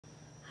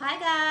Hi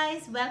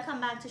guys,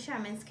 welcome back to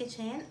Sherman's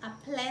Kitchen. A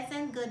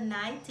pleasant good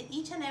night to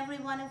each and every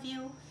one of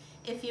you.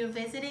 If you're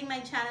visiting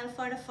my channel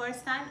for the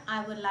first time,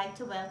 I would like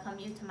to welcome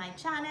you to my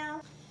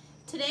channel.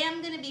 Today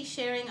I'm going to be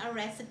sharing a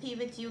recipe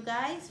with you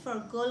guys for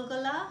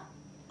Gulgula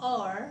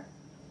or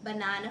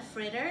banana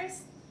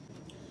fritters.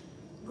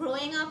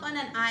 Growing up on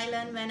an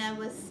island when I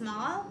was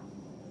small,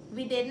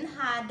 we didn't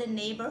have the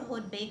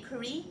neighborhood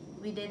bakery,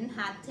 we didn't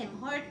have Tim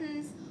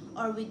Hortons,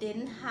 or we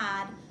didn't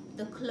have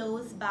the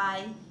close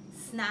by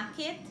snack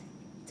it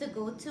to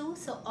go to.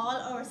 So all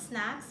our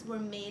snacks were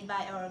made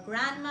by our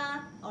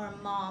grandma, our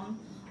mom,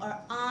 our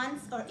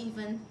aunts, or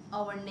even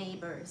our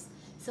neighbors.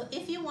 So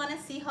if you want to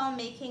see how I'm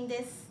making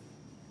this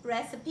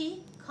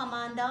recipe, come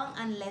on down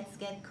and let's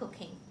get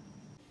cooking.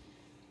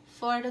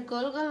 For the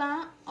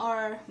Gulgula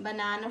or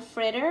banana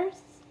fritters,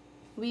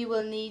 we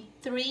will need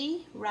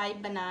 3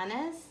 ripe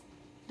bananas.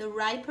 The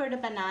riper the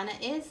banana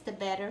is, the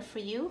better for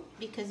you,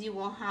 because you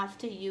won't have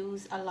to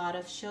use a lot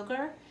of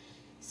sugar.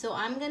 So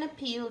I'm gonna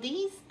peel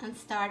these and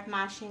start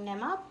mashing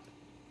them up.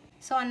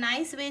 So a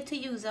nice way to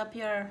use up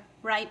your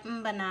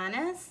ripened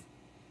bananas,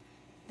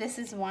 this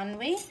is one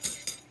way.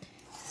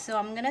 So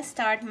I'm gonna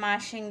start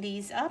mashing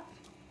these up.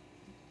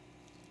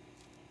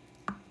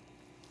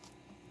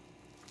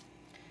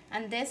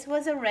 And this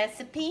was a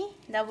recipe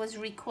that was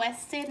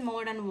requested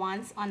more than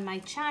once on my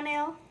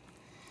channel.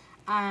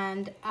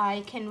 And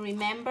I can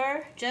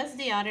remember just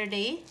the other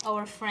day,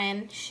 our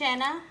friend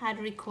Shenna had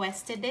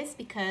requested this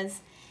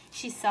because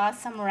she saw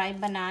some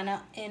ripe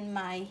banana in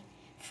my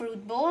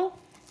fruit bowl.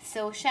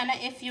 So Shenna,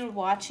 if you're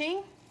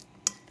watching,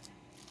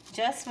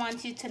 just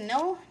want you to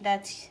know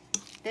that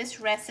this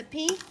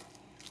recipe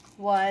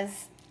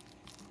was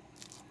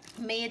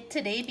made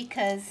today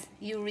because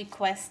you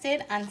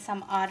requested, and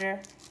some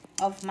other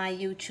of my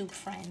YouTube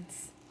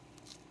friends.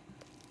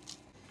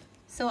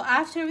 So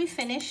after we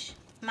finish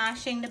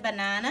mashing the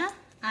banana,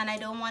 and I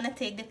don't want to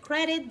take the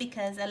credit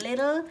because a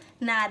little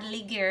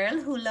Natalie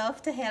girl who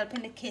loved to help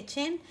in the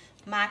kitchen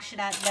mashed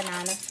that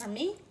banana for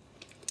me,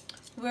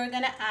 we're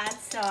gonna add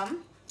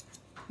some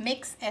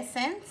mixed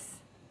essence,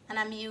 and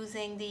I'm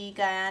using the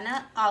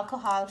Guyana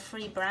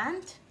alcohol-free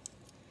brand.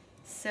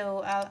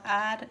 So I'll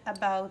add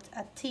about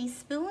a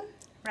teaspoon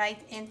right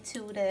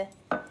into the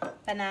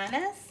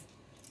bananas.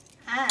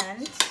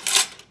 And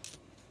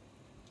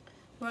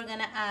we're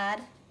gonna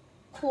add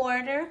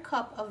 1/4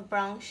 cup of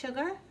brown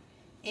sugar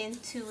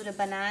into the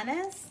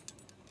bananas.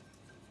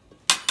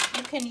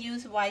 You can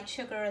use white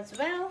sugar as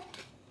well.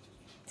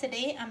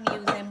 Today I'm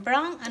using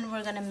brown, and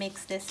we're gonna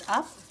mix this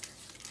up.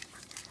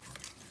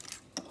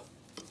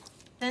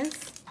 This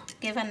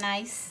give a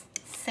nice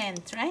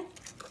scent, right?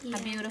 Yeah.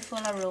 A beautiful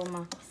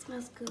aroma. It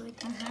smells good.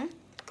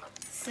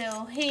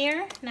 So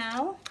here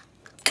now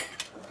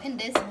in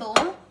this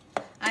bowl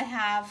I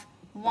have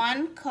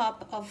 1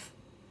 cup of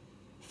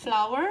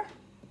flour.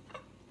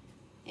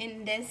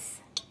 In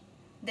this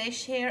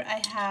dish here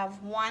I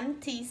have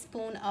 1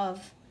 teaspoon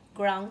of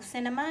ground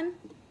cinnamon.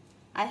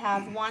 I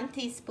have 1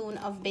 teaspoon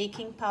of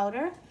baking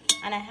powder,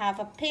 and I have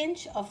a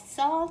pinch of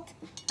salt.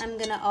 I'm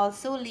gonna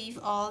also leave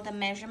all the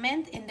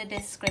measurement in the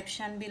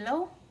description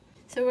below.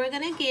 So we're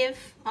gonna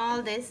give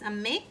all this a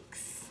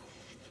mix.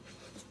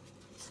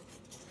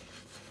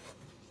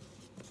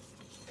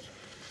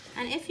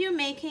 And if you're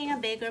making a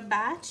bigger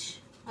batch,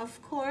 of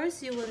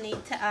course you will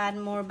need to add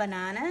more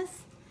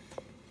bananas.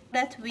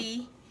 That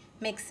we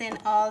mix in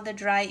all the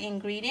dry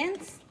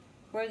ingredients,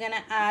 we're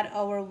gonna add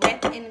our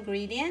wet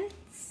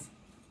ingredients.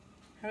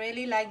 I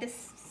really like the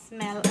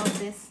smell of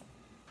this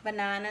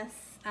bananas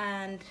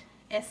and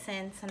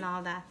essence and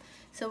all that.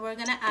 So we're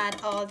gonna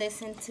add all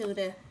this into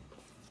the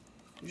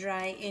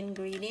dry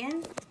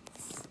ingredients.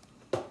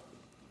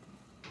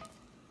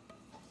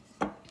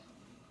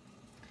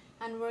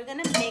 And we're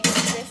gonna mix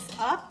this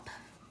up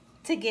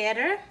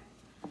together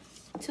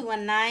to a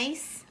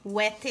nice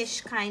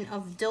wettish kind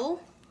of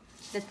dough.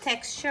 The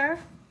texture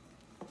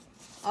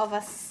of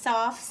a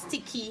soft,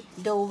 sticky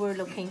dough we're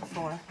looking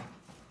for.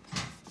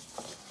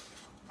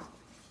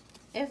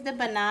 If the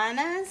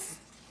bananas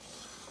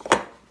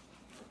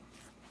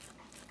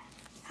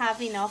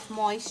have enough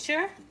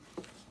moisture,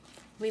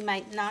 we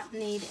might not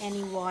need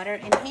any water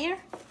in here.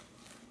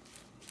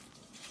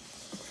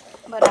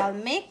 But I'll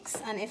mix,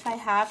 and if I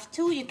have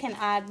to, you can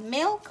add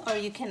milk or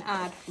you can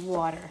add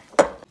water.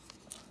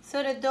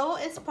 So the dough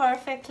is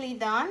perfectly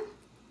done.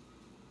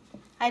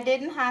 I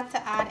didn't have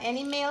to add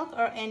any milk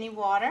or any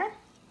water.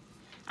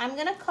 I'm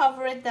gonna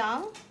cover it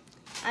down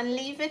and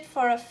leave it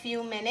for a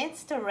few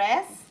minutes to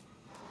rest,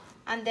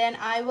 and then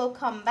I will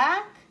come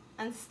back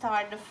and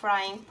start the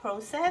frying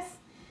process.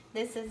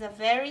 This is a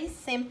very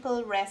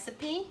simple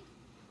recipe,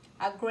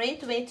 a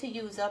great way to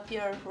use up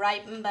your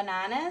ripened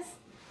bananas,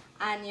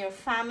 and your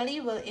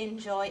family will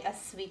enjoy a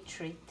sweet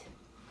treat.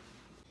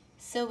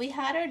 So we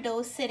had our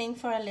dough sitting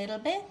for a little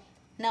bit.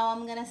 Now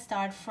I'm gonna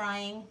start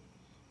frying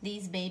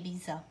these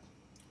babies up.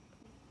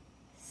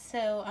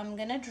 So I'm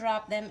gonna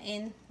drop them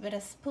in with a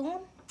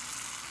spoon,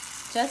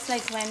 just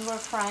like when we're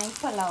frying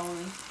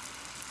palawi.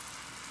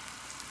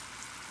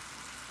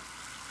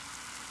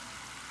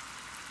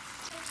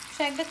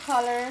 check the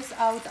colors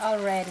out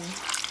already.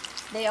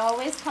 They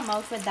always come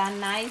out with that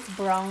nice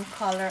brown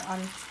color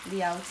on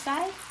the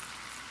outside,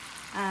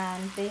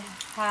 and they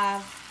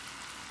have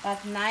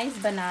that nice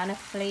banana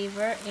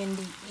flavor in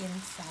the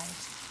inside.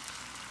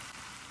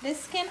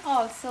 This can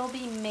also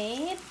be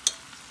made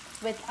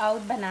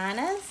without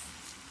bananas,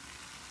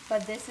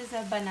 but this is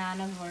a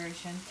banana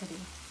version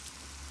today.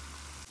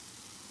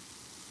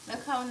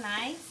 Look how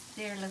nice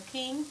they're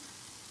looking.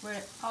 We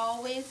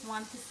always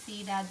want to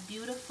see that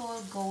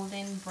beautiful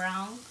golden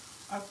brown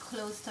or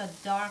close to a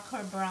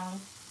darker brown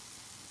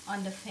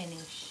on the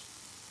finish.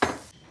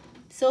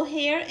 So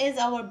here is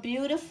our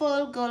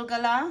beautiful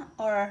Gulgula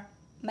or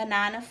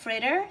banana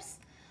fritters.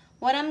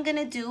 What I'm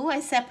gonna do, I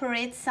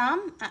separate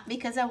some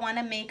because I want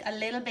to make a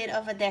little bit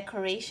of a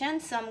decoration.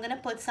 So I'm gonna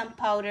put some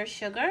powdered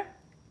sugar,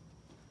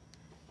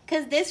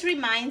 because this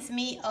reminds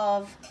me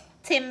of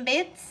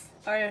Timbits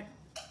or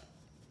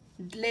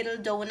little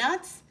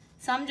donuts.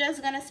 So I'm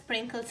just gonna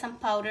sprinkle some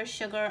powdered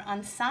sugar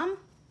on some,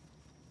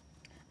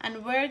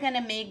 and we're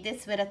gonna make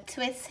this with a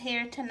twist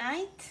here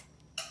tonight.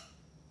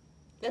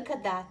 Look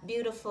at that,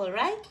 beautiful,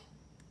 right?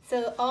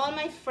 So all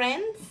my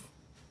friends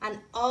and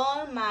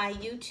all my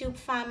YouTube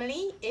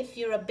family, if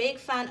you're a big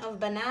fan of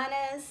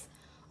bananas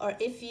or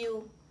if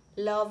you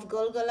love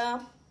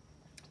Gulgula,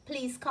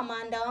 please come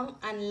on down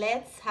and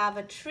let's have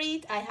a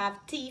treat. I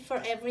have tea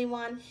for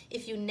everyone.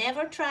 If you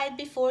never tried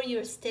before,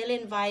 you're still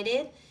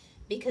invited,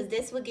 because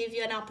this will give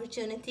you an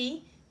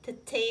opportunity to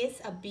taste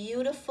a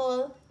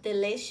beautiful,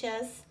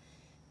 delicious,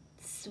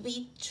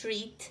 sweet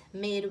treat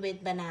made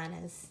with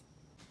bananas.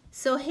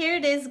 So here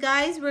it is,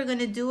 guys. We're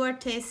gonna do our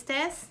taste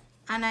test,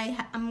 and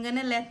I'm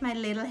gonna let my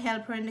little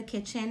helper in the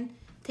kitchen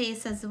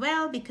taste as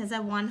well, because I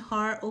want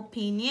her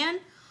opinion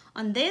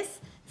on this.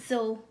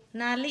 So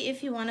Natalie,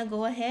 if you wanna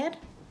go ahead,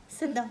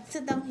 sit down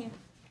here.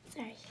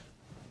 Sorry.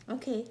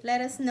 Okay,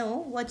 let us know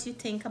what you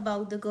think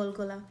about the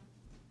Gulgula.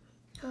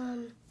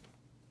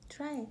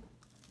 Try it.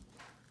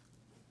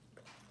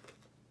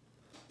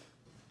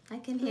 I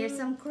can hear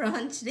some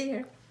crunch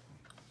there.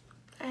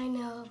 I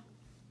know.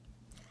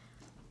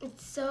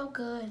 It's so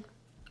good.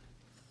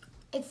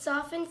 It's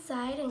soft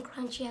inside and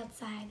crunchy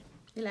outside.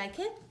 You like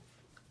it?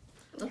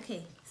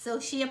 Okay, so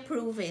she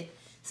approved it.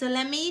 So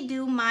let me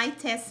do my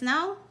test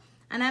now,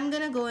 and I'm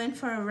gonna go in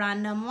for a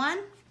random one.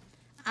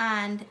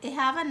 And it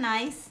have a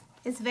nice,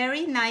 it's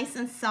very nice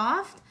and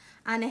soft,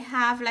 and it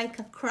have like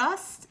a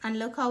crust, and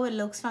look how it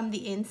looks from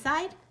the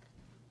inside.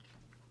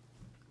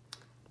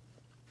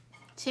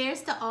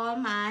 Cheers to all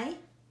my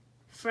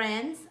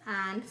friends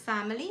and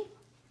family.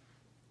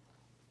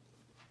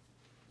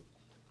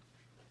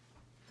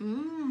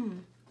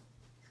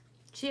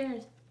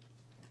 Cheers.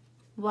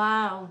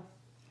 Wow.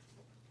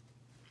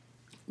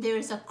 There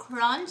is a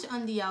crunch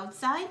on the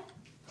outside,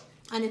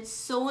 and it's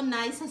so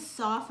nice and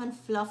soft and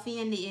fluffy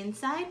in the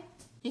inside.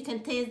 You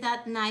can taste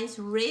that nice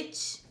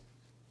rich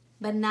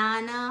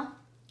banana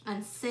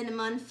and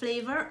cinnamon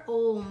flavor.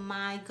 Oh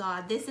my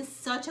God, this is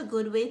such a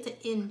good way to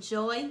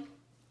enjoy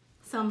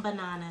some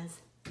bananas.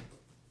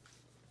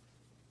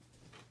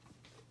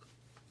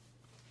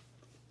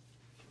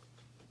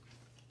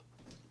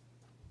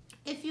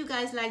 If you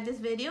guys like this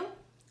video,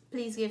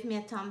 please give me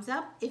a thumbs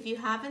up. If you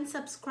haven't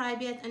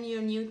subscribed yet and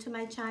you're new to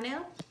my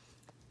channel,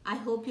 I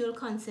hope you'll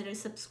consider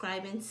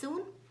subscribing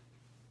soon.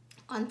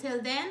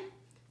 Until then,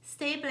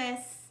 stay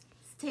blessed,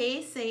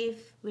 stay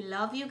safe. We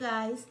love you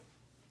guys.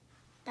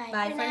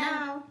 Bye for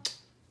now.